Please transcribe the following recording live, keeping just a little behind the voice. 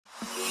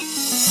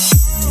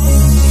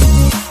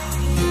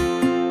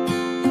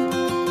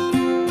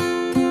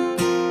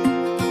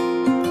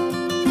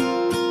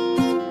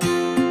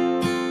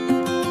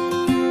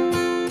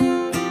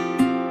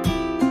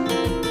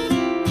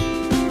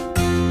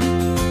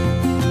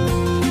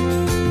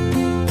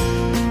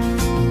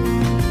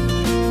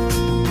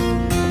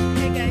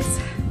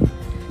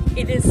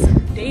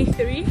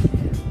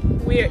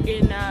we're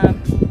in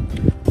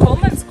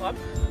Colemanskop.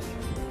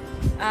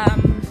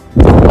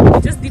 We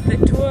just did the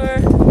tour. I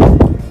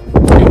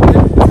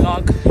didn't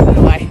vlog. I don't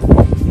know why.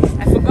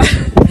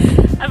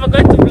 I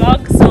forgot to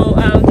vlog, so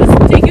I'll just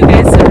take you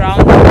guys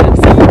around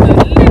some of the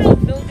little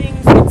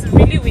buildings. It's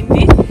really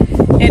windy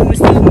and we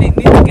still need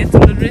to get to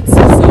Ludwitz,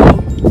 so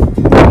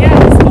yeah,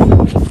 let's go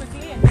really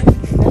quickly and then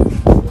take a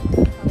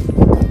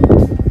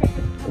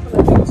couple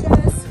of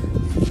pictures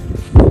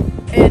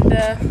and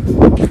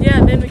yeah,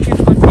 then we can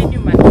continue,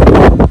 man.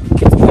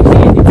 It's windy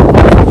and it's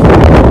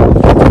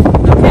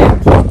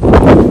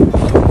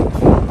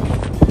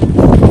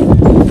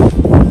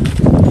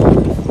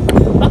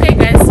okay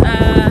guys,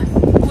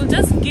 we'll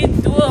just do a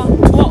tour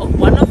of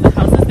one of the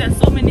houses. There's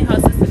so many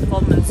houses in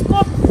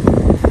Colemanskop,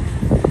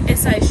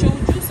 as I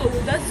showed you, so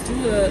we'll just do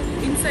an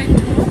inside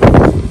tour.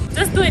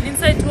 Just do an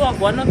inside tour of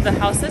one of the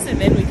houses and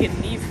then we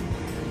can leave.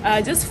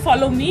 Just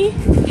follow me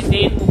and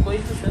then we'll go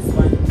into this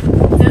one.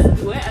 Just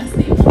do it and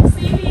stay on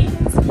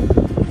savings.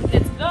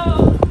 Let's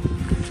go.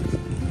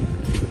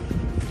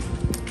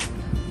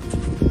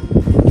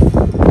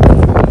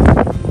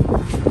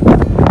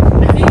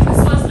 I think this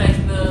was like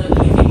the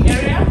living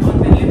area or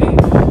the living room.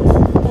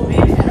 Or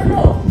maybe, I don't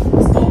know,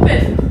 it's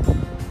open.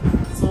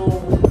 So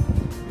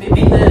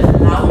maybe the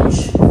lounge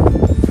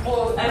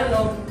or I don't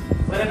know,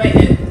 whatever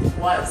it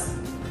was.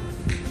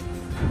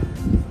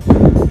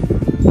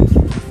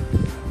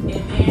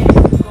 And then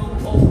go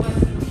over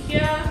through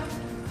here.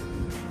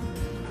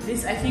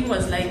 This I think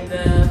was like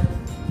the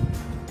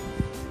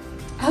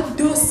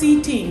outdoor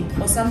seating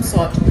or some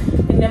sort.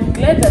 And I'm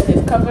glad that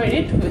they've covered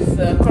it with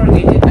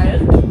corrugated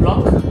iron to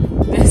block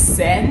the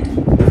sand.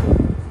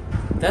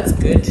 That's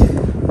good.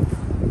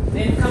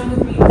 Then come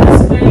with me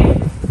this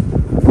way.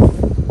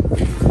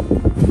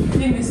 I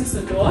think this is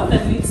the door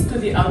that leads to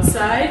the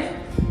outside.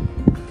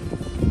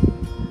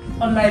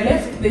 On my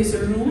left, there's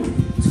a room.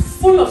 It's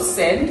full of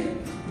sand.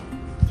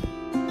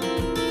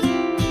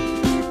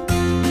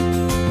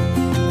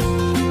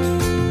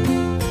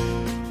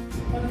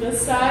 On the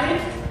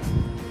side,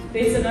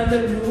 there's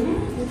another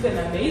room with an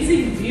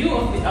amazing view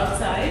of the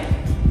outside.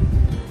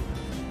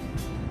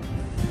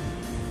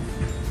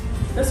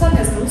 This one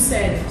has no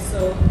sand,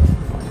 so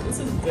this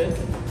is good.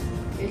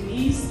 At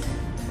least.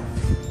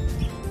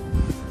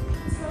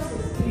 This house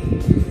is pretty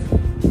good.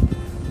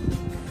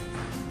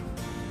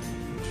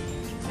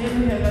 Then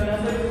we have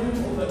another room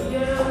over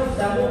here with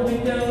double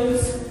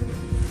windows.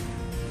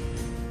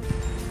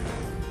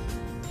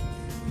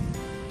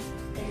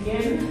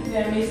 Again, the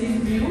amazing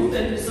view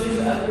that we saw in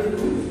the other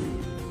room.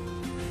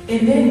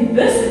 And then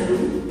this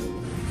room,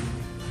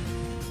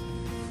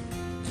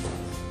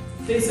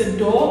 there's a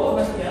door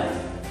over here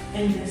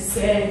and the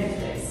sand,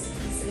 guys.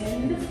 The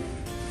sand.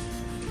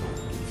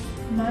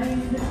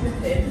 Mind the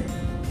head.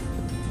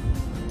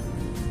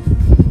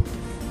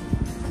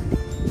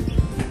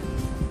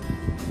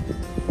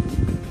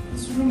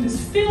 Room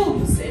is filled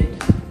with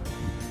sand.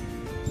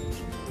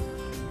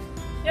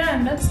 Yeah,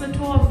 and that's the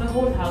tour of the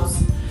whole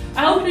house.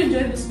 I hope you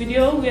enjoyed this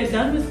video. We are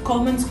done with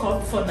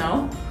Colemanskop for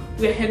now.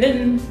 We're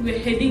heading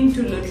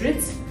to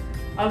Ludwitz.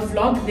 I'll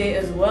vlog there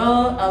as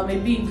well. I'll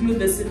maybe include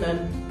this in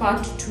a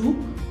part 2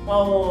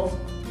 or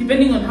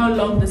depending on how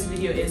long this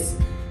video is.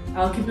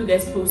 I'll keep you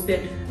guys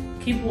posted.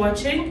 Keep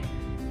watching,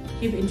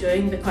 keep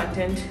enjoying the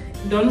content.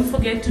 Don't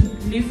forget to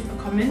leave a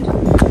comment.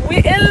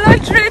 We're in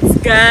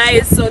Ludwitz,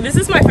 guys. So this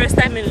is my first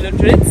time in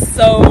Ludwitz.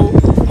 So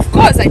of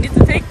course I need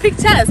to take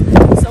pictures.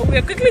 So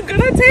we're quickly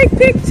gonna take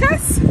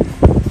pictures.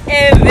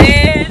 And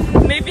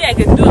then maybe I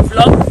can do a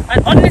vlog.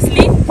 But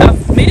honestly,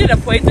 I've made it a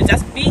point to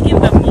just be in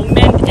the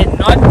moment and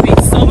not be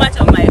so much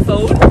on my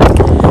phone.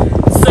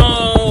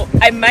 So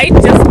I might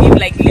just give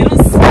like little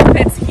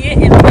snippets here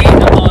and there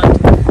about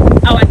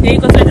our day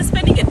because we're just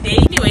spending a day.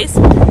 Anyways,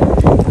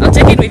 I'll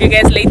check in with you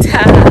guys later.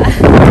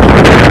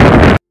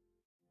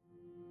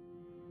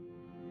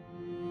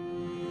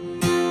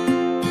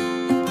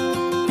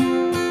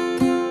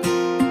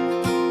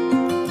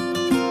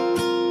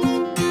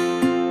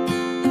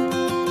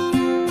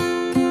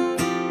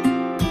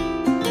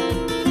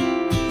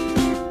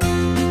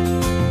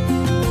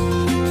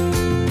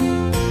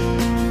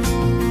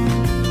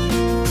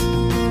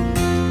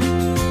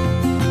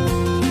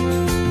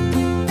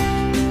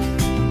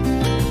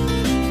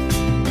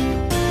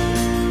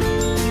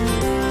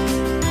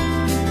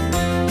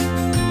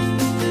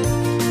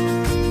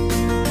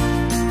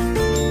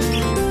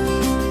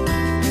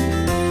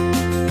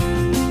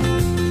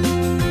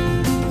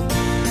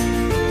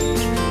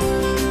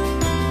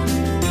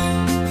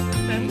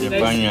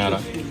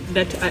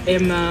 That I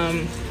am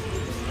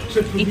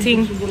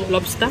eating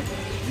lobster.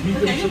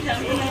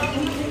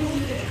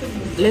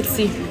 Let's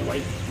see.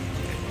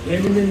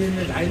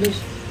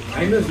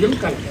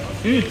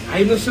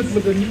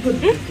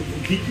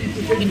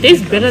 It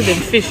tastes better than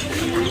fish.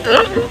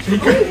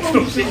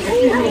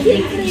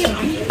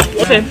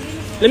 Okay,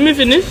 let me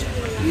finish.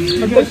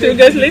 I'll talk to you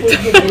guys later.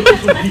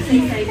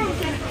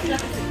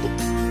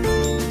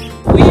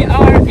 We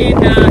are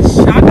in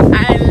Shark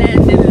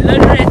Island in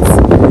Ludwitz.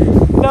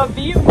 The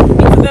view,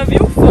 it's the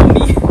view for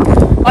me.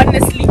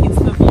 Honestly, it's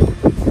the view.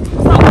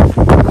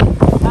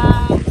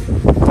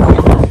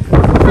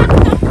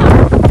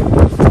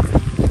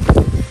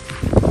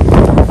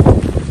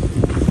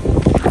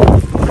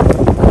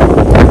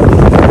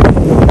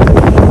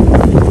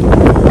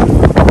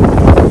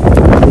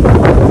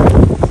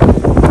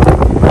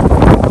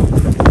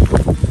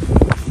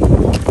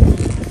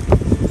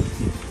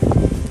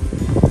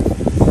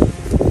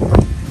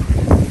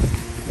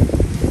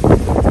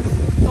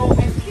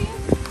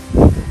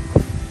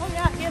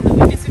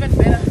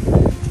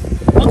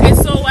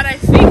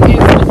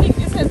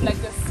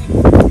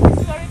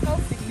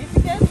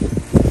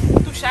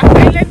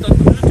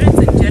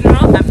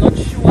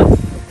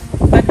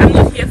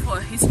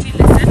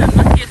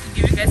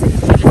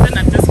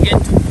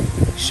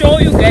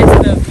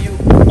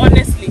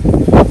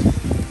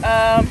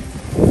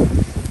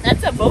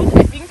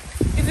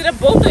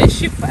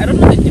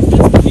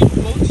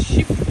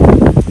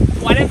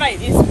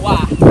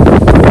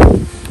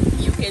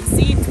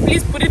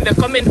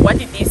 comment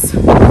what it is.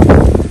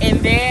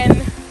 And then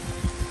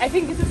I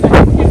think this is like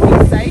a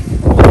camping site.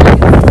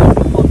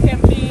 For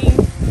camping,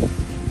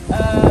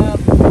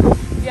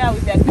 yeah,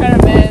 with their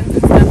caravans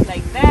and stuff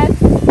like that.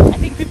 I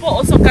think people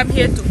also come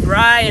here to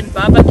braai and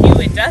barbecue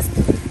and just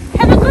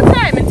have a good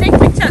time and take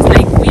pictures.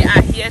 Like we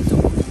are here to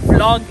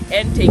vlog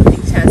and take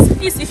pictures.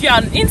 Please, if you're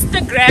on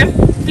Instagram,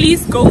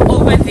 please go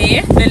over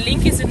there. The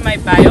link is in my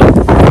bio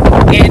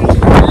and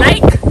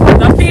like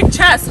the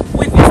pictures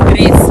with this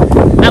dress.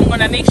 I'm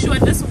gonna make sure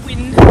this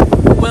wind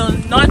will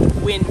not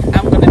win.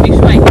 I'm gonna make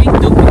sure I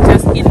link the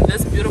pictures in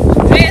this beautiful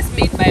dress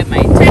made by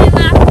my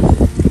tailor.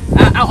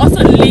 I'll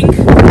also link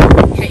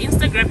her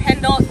Instagram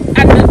handle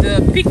under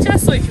the picture,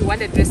 so if you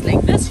want a dress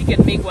like this, she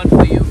can make one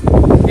for you.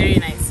 Very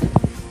nice.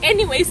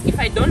 Anyways, if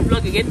I don't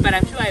vlog again, but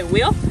I'm sure I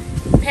will,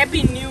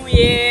 Happy New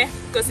Year,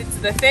 because it's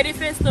the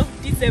 31st of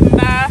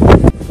December.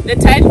 The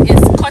time is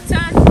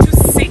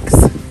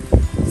 5:45.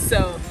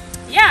 So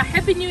yeah,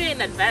 Happy New Year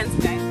in advance,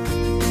 guys.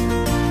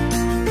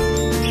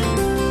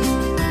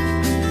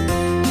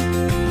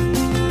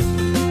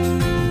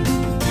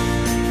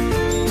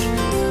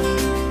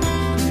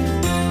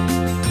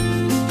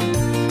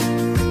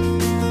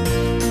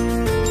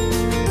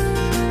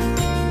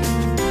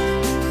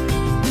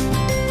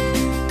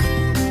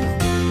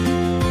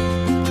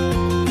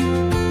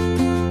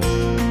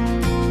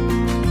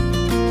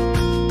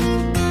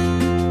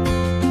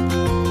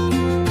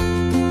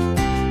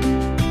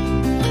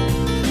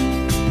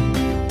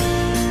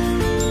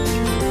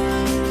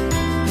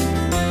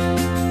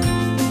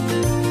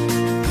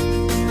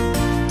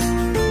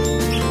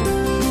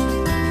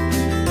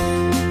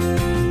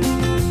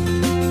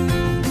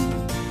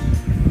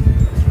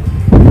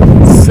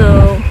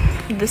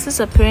 This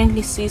is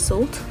apparently sea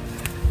salt.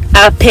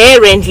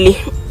 Apparently.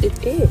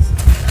 It is.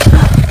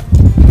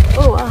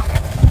 Oh wow.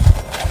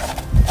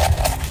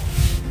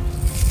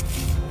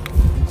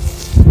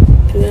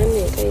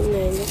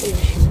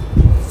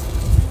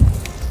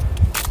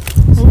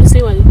 Let me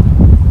see what it...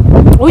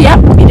 Oh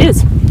yeah, it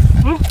is.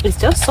 It's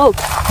just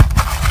salt.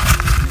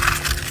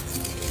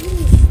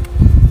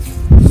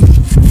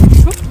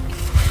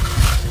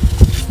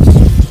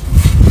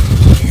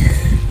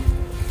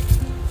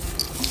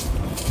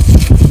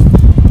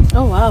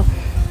 Oh wow,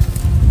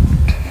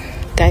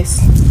 guys.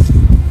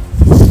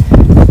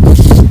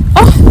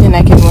 Oh, then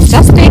I can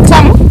just take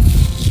some.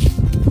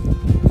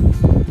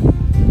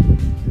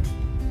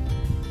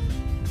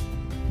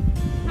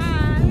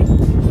 Hi.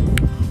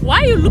 Why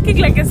are you looking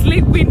like a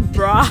slave queen,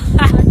 bruh?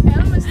 I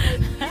am a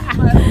slave queen in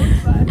my own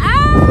body.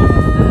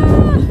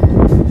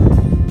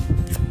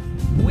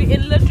 We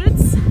in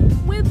Literates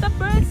with the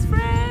best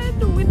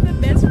friend, with the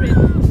best friend.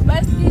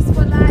 Besties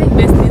for life.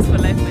 Besties for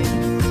life, mate.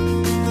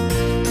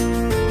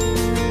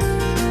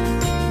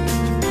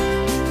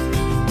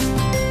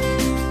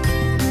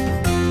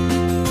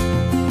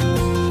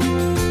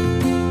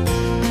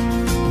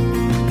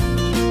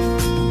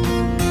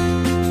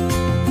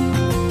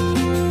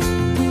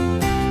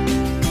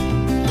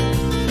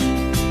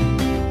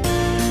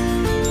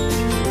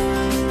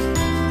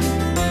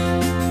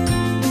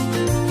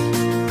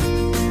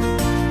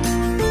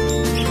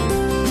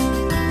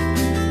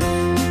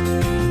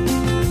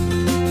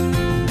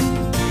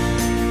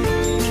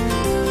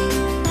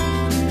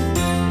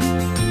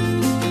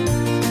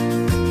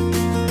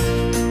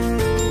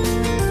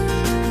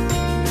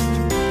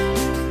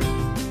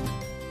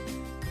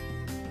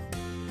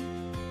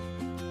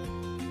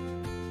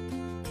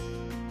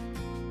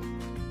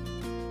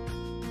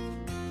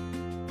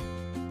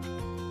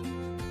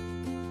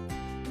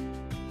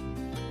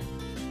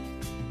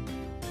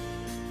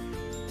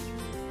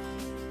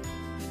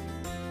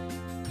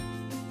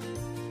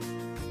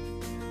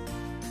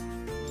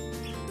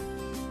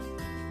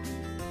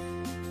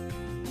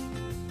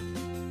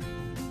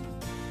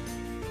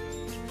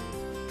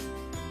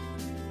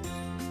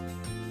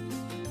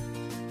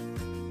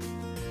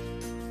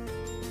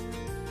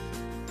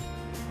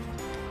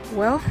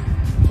 Well,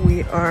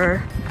 we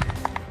are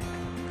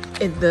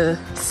in the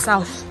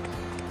south.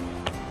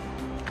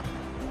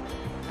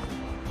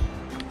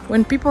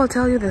 When people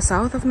tell you the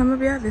south of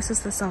Namibia, this is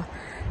the south.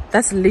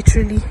 That's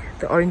literally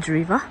the Orange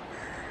River.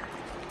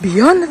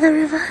 Beyond the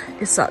river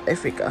is South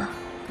Africa.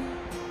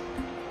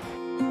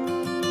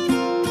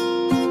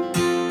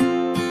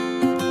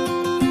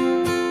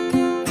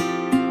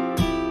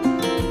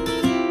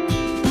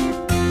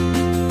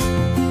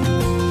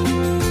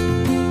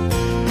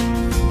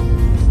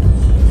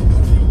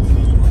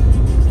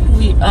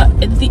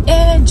 At the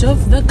edge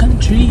of the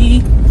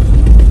country.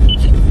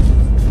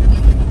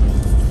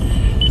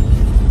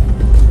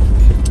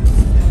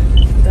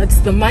 That's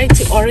the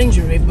mighty Orange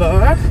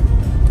River.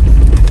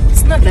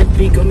 It's not that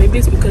big, or maybe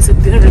it's because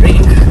it didn't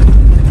rain.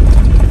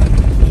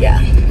 Yeah.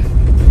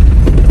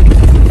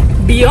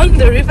 Beyond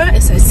the river,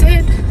 as I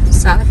said,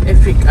 South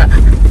Africa.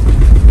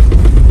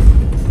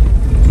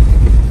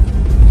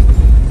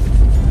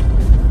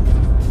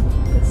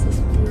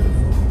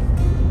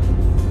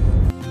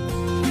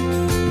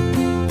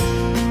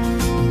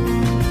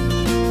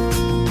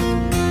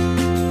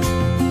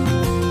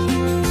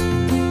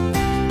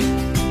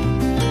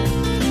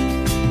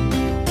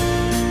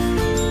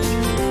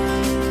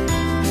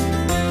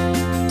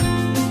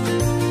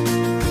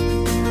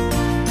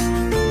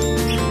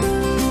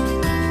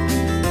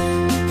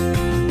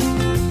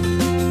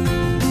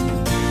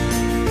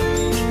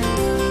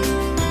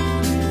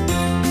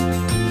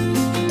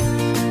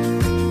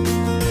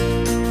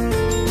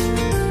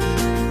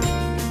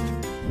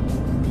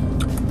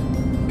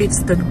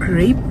 It's the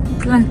grape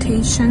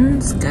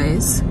plantations,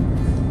 guys.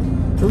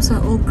 Those are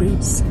all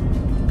grapes.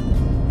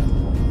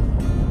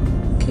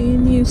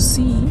 Can you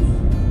see?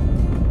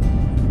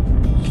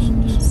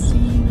 Can you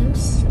see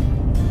this?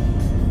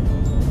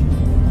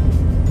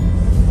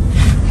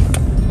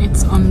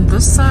 It's on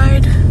this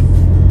side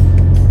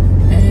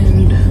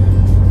and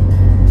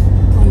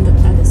on the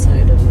other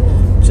side as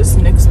well, just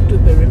next to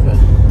the river.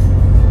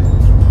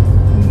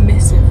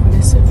 Massive,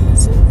 massive,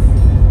 massive.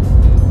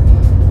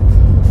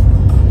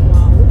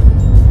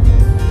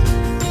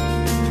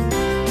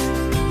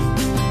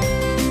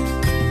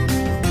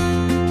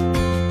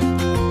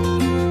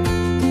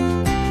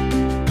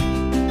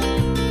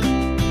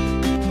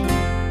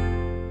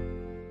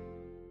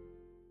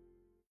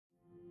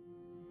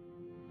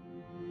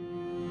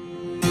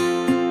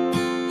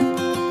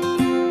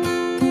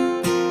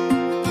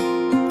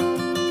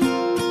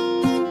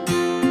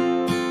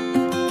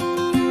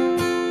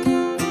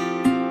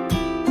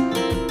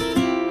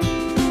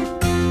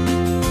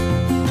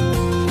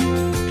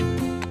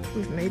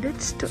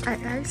 To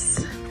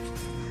ice.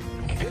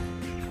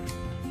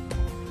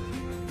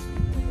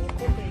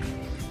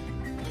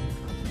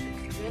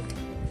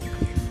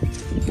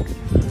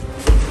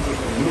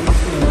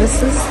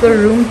 This is the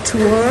room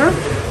tour.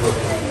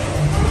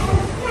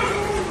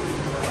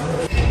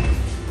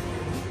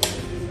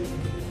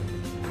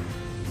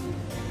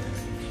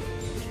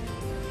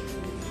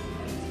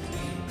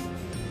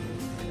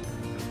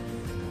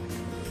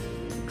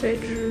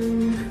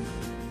 Bedroom.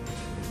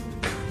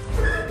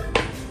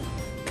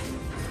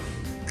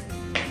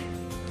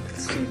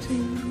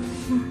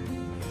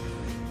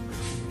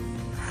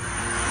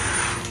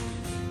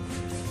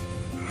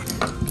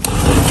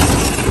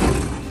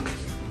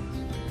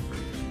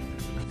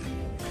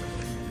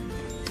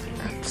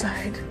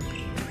 Outside.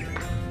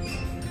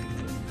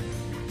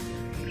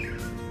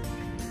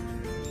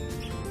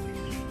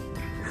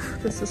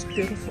 This is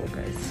beautiful,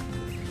 guys.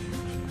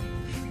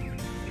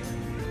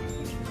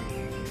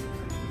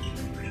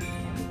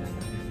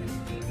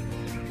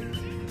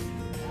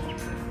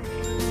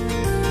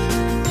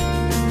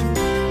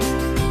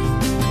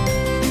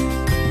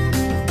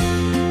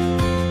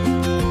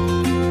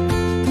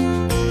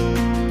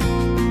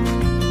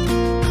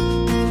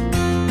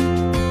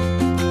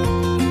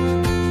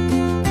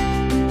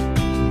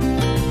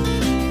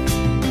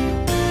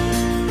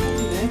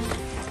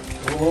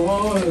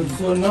 Oh,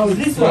 so now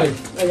this one?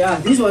 Yeah,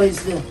 this one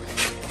is you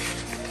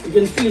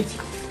can feel it.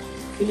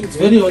 It's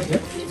very hot, yeah?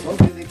 It's hot.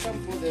 They come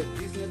for the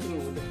business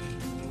road.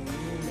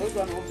 Those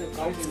one of the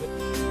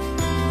cow.